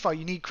into DeFi,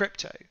 you need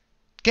crypto.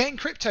 Getting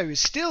crypto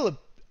is still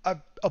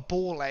a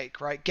ball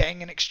ache, right?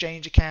 Getting an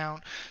exchange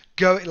account,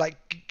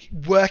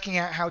 working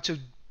out how to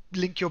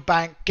link your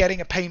bank,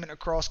 getting a payment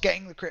across,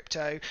 getting the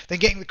crypto, then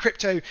getting the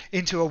crypto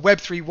into a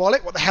Web3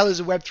 wallet. What the hell is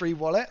a Web3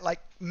 wallet? Like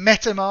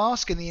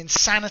MetaMask and the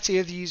insanity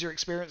of the user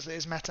experience that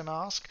is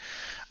MetaMask.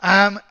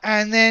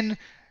 And then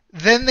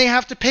they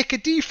have to pick a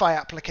DeFi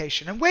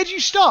application. And where do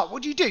you start?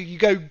 What do? You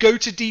go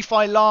to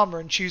DeFi Llama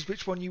and choose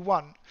which one you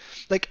want.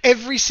 Like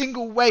every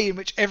single way in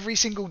which every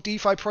single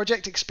DeFi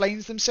project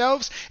explains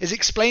themselves is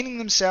explaining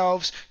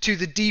themselves to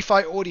the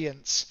DeFi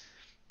audience,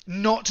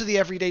 not to the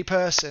everyday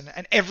person,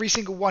 and every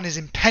single one is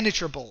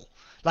impenetrable.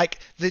 Like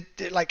a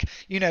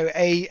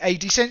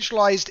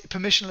decentralized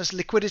permissionless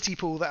liquidity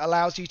pool that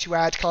allows you to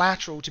add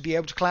collateral to be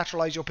able to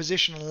collateralize your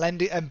position and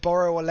lend it and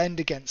borrow or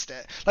lend against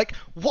it. Like,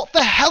 what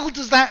the hell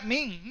does that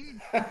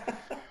mean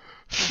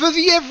for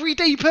the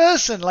everyday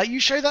person? Like,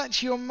 you show that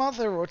to your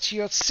mother or to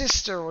your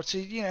sister or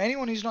to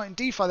anyone who's not in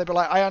DeFi, they'll be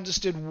like, I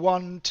understood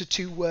 1 to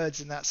 2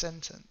 words in that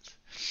sentence.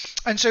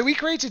 And so we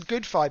created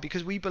GoodFi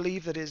because we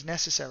believe that it is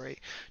necessary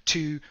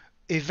to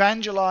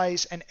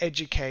evangelize and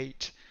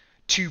educate,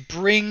 to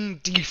bring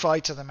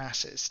DeFi to the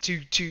masses,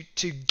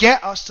 to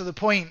get us to the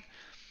point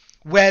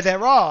where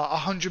there are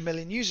 100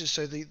 million users.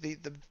 So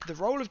the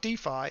role of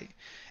DeFi,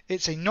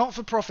 it's a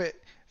not-for-profit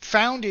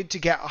founded to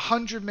get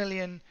 100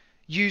 million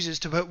users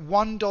to put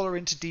 $1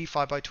 into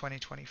DeFi by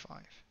 2025.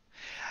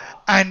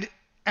 And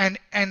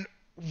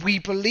we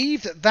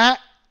believe that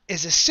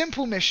is a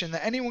simple mission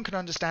that anyone can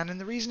understand, and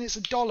the reason it's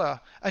 $1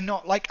 and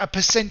not like a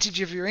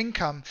percentage of your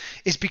income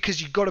is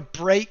because you've got to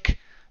break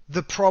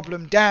the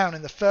problem down,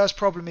 and the first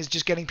problem is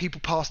just getting people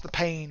past the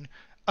pain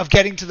of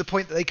getting to the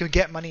point that they can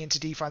get money into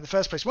DeFi in the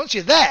first place. Once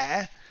you're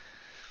there,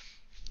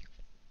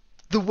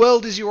 the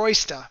world is your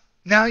oyster.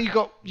 Now you've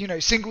got,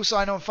 single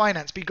sign-on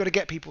finance, but you've got to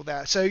get people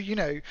there. So,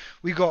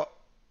 we've got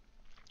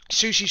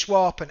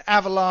SushiSwap and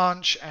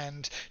Avalanche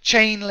and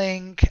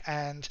Chainlink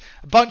and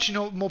a bunch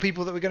of more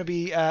people that we're going to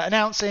be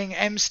announcing.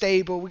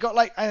 MStable. We got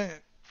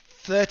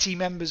 30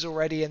 members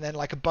already, and then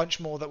a bunch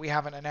more that we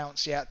haven't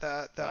announced yet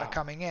that are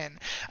coming in.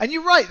 And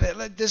you're right,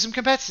 there's some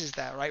competitors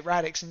there, right?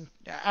 Radix and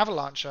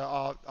Avalanche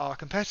are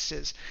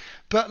competitors.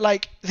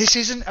 But this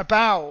isn't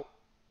about,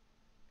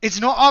 it's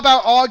not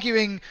about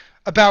arguing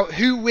about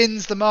who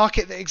wins the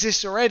market that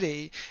exists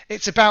already.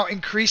 It's about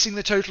increasing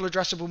the total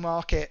addressable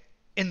market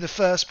in the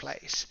first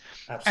place.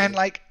 Absolutely.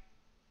 And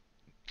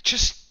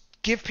just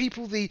give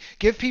people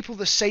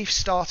the safe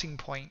starting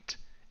point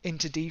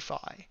into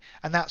DeFi,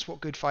 and that's what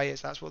GoodFi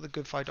is. That's what the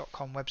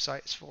goodfi.com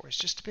website is for. It's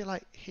just to be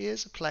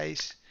here's a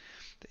place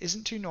that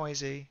isn't too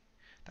noisy,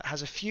 that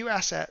has a few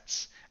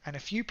assets and a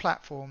few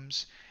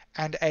platforms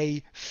and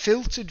a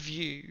filtered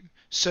view,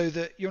 so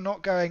that you're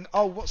not going,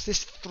 oh, what's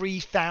this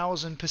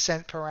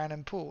 3,000% per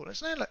annum pool?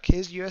 It's no, look,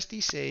 here's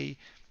USDC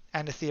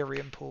and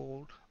Ethereum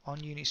pool on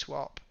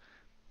Uniswap,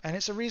 and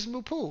it's a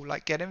reasonable pool.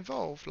 Get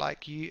involved.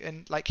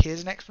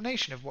 Here's an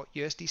explanation of what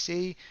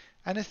USDC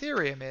and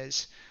Ethereum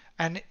is,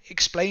 and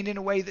explained in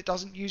a way that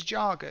doesn't use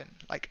jargon.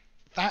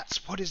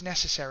 That's what is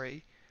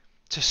necessary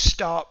to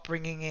start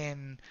bringing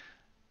in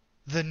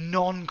the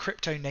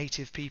non-crypto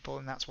native people,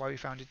 and that's why we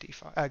founded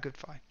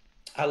GoodFi.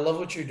 I love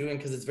what you're doing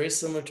because it's very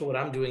similar to what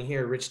I'm doing here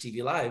at Rich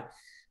TV Live.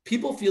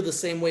 People feel the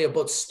same way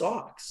about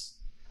stocks.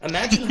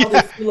 Imagine how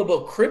they feel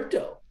about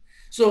crypto.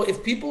 So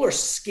if people are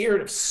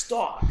scared of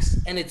stocks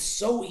and it's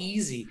so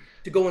easy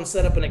to go and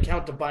set up an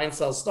account to buy and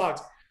sell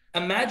stocks,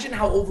 imagine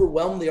how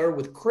overwhelmed they are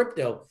with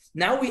crypto.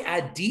 Now we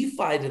add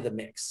DeFi to the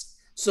mix.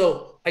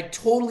 So I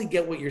totally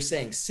get what you're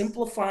saying.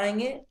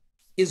 Simplifying it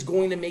is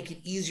going to make it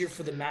easier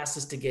for the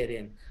masses to get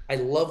in. I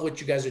love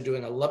what you guys are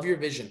doing. I love your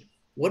vision.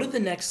 What are the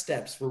next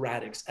steps for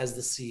Radix as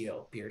the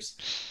CEO, Piers?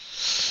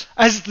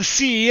 As the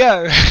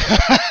CEO?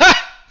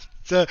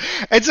 So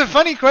it's a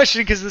funny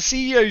question because the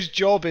CEO's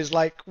job is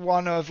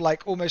one of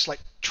almost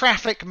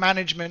traffic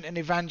management and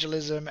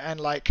evangelism and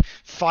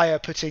fire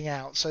putting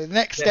out. So the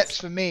next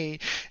steps for me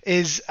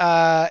is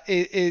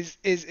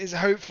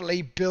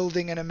hopefully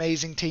building an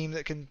amazing team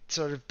that can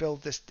sort of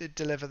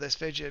deliver this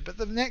vision. But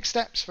the next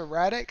steps for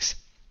Radix,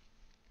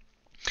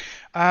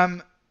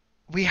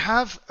 we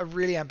have a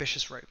really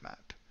ambitious roadmap.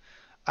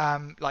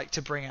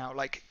 To bring out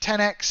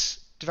 10x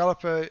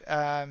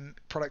developer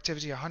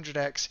productivity,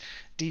 100x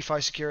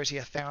DeFi security,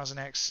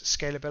 1000x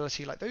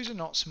scalability. Those are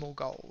not small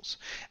goals,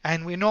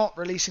 and we're not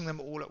releasing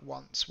them all at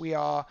once.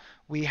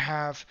 We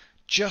have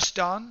just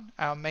done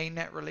our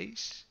mainnet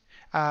release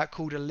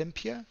called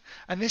Olympia,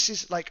 and this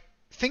is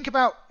think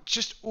about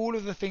just all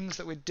of the things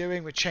that we're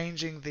doing. We're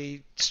changing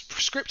the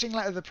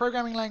scripting, the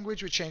programming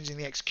language. We're changing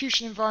the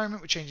execution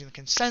environment. We're changing the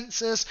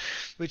consensus.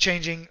 We're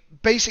changing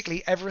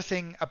basically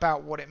everything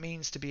about what it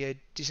means to be a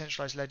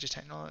decentralized ledger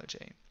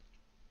technology.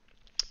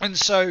 And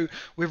so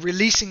we're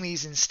releasing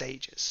these in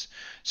stages.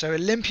 So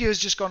Olympia has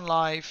just gone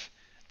live.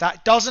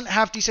 That doesn't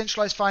have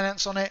decentralized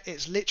finance on it.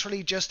 It's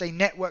literally just a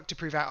network to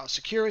prove out our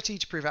security,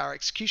 to prove out our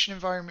execution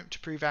environment, to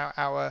prove out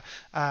our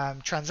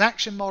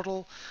transaction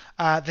model.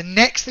 The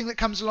next thing that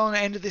comes along at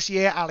the end of this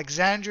year,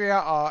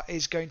 Alexandria,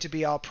 is going to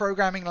be our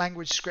programming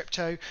language,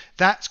 Scripto.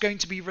 That's going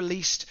to be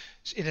released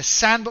in a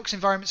sandbox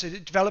environment so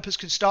that developers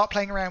can start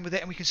playing around with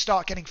it and we can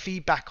start getting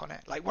feedback on it.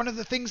 One of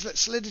the things that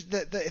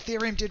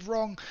Ethereum did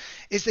wrong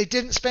is they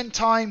didn't spend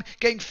time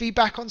getting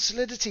feedback on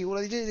Solidity. All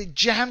they did, they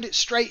jammed it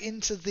straight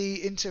into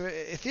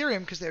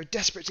Ethereum because they were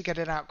desperate to get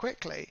it out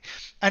quickly.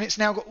 And it's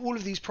now got all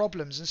of these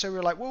problems. And so we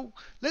were like, well,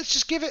 let's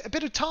just give it a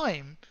bit of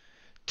time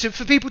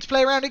for people to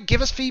play around it,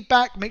 give us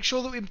feedback, make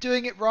sure that we're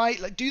doing it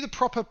right, do the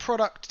proper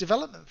product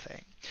development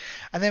thing.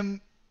 And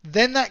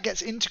then that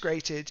gets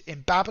integrated in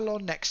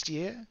Babylon next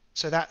year.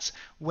 So that's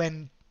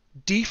when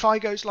DeFi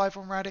goes live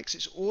on Radix.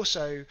 It's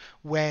also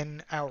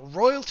when our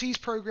royalties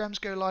programs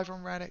go live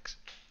on Radix.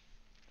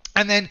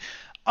 And then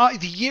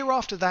the year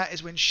after that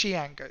is when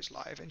Xi'an goes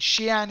live. And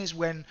Xi'an is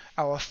when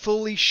our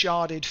fully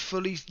sharded,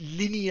 fully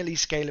linearly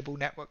scalable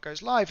network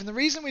goes live. And the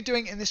reason we're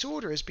doing it in this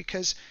order is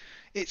because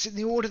it's in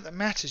the order that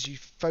matters. You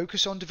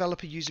focus on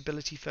developer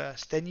usability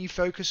first, then you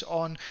focus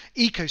on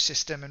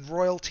ecosystem and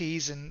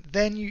royalties, and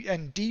then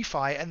and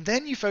DeFi, and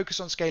then you focus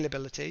on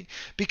scalability,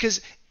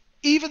 because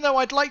even though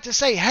I'd like to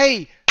say,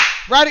 hey,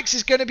 Radix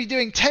is going to be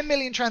doing 10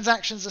 million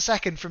transactions a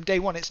second from day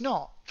one, it's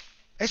not.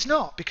 It's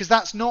not, because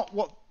that's not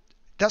what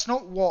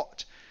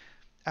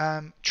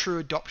true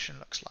adoption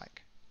looks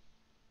like.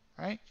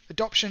 Right?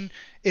 Adoption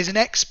is an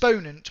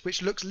exponent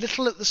which looks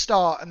little at the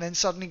start and then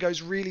suddenly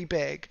goes really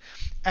big.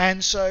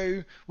 And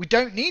so we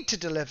don't need to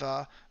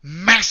deliver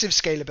massive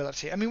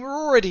scalability. I mean, we're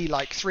already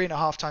like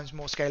 3.5 times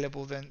more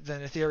scalable than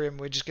Ethereum.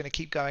 We're just going to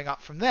keep going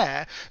up from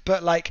there.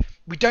 But like,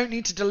 we don't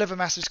need to deliver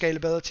massive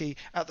scalability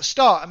at the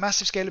start. And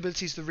massive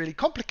scalability is the really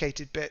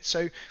complicated bit.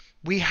 So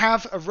we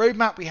have a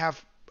roadmap. We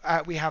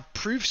have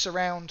proofs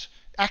around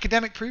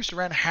academic proofs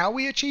around how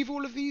we achieve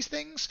all of these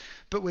things,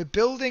 but we're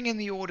building in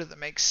the order that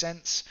makes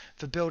sense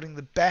for building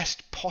the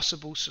best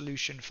possible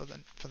solution for the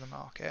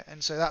market.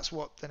 And so that's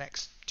what the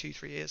next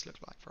 2-3 years look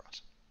like for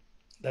us.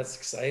 That's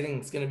exciting.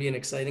 It's going to be an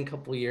exciting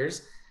couple of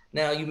years.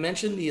 Now, you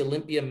mentioned the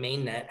Olympia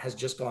mainnet has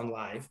just gone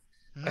live.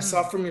 I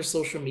saw from your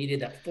social media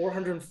that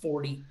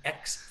 440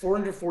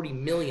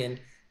 million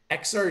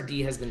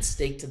XRD has been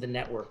staked to the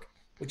network,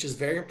 which is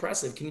very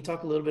impressive. Can you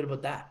talk a little bit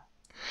about that?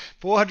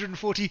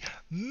 440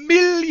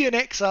 million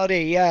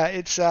XRD. Yeah,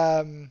 it's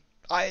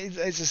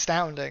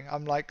astounding.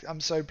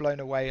 I'm so blown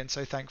away and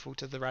so thankful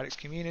to the Radix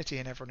community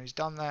and everyone who's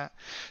done that.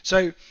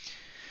 So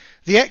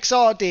the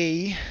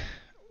XRD,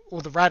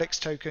 or the Radix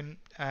token,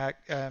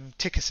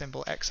 ticker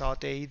symbol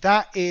XRD,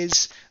 that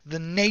is the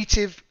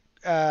native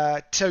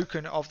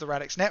token of the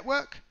Radix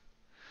network.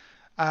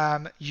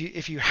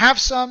 If you have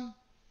some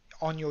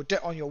on your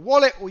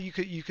wallet, or you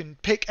can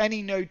pick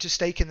any node to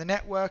stake in the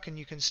network, and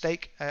you can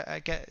stake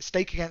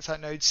against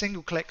that node,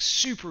 single click,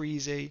 super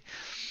easy.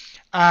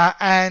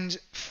 And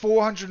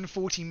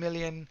 440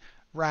 million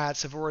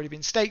rads have already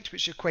been staked,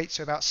 which equates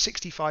to about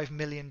 $65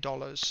 million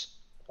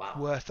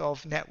worth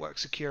of network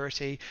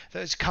security that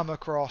has come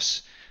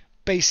across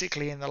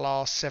basically in the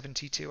last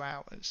 72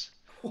 hours.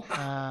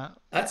 Wow.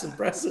 That's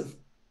impressive.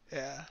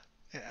 Yeah.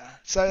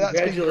 So that's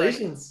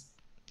congratulations.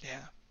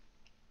 Yeah.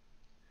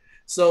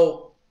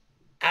 So,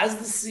 as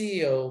the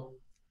CEO,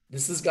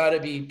 this has got to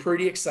be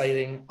pretty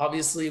exciting.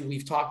 Obviously,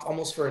 we've talked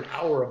almost for an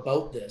hour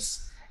about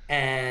this,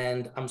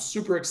 and I'm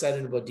super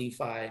excited about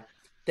DeFi.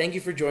 Thank you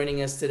for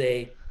joining us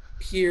today.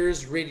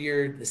 Piers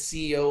Ridyard, the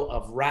CEO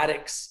of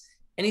Radix.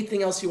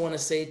 Anything else you want to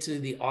say to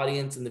the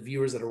audience and the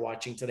viewers that are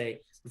watching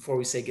today before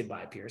we say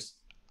goodbye, Piers?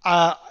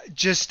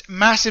 Just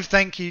massive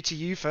thank you to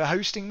you for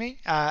hosting me.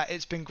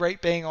 It's been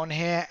great being on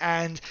here.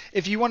 And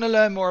if you want to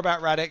learn more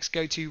about Radix,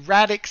 go to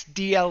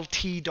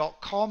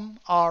radixdlt.com,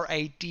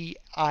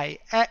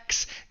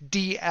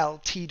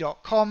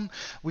 radixdlt.com.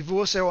 We've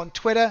also on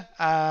Twitter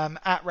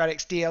at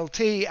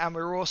radixdlt, and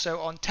we're also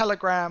on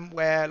Telegram,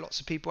 where lots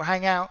of people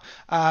hang out.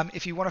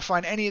 If you want to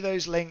find any of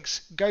those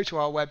links, go to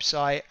our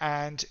website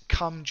and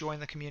come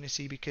join the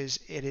community, because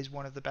it is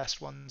one of the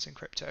best ones in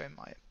crypto, in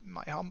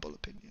my humble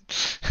opinion.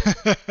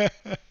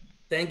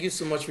 Thank you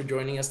so much for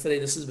joining us today.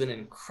 This has been an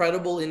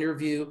incredible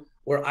interview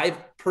where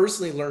I've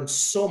personally learned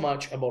so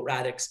much about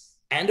Radix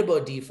and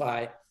about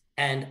DeFi,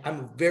 and I'm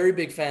a very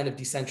big fan of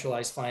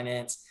decentralized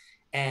finance.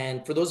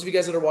 And for those of you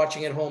guys that are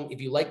watching at home, if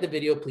you like the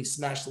video, please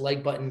smash the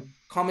like button,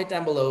 comment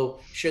down below,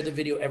 share the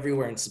video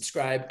everywhere, and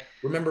subscribe.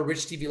 Remember,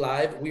 Rich TV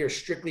Live, we are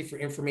strictly for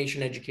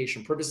information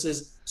education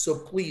purposes, so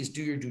please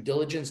do your due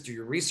diligence, do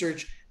your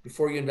research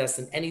before you invest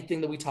in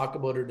anything that we talk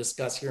about or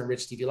discuss here on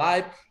Rich TV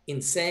Live.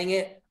 In saying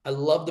it, I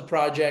love the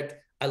project.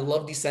 I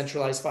love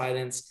decentralized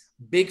finance.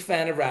 Big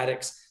fan of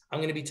Radix. I'm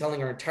going to be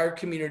telling our entire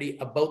community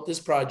about this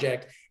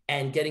project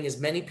and getting as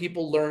many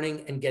people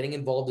learning and getting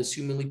involved as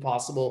humanly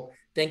possible.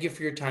 Thank you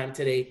for your time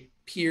today.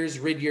 Piers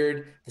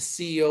Ridyard, the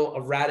CEO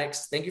of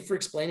Radix. Thank you for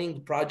explaining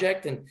the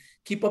project, and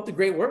keep up the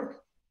great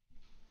work.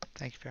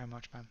 Thank you very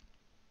much, man.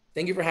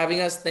 Thank you for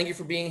having us. Thank you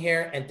for being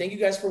here. And thank you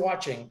guys for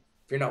watching.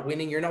 If you're not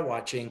winning, you're not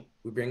watching.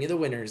 We bring you the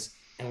winners,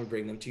 and we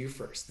bring them to you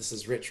first. This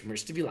is Rich from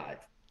Rich TV Live.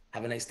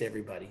 Have a nice day,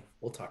 everybody.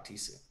 We'll talk to you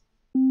soon.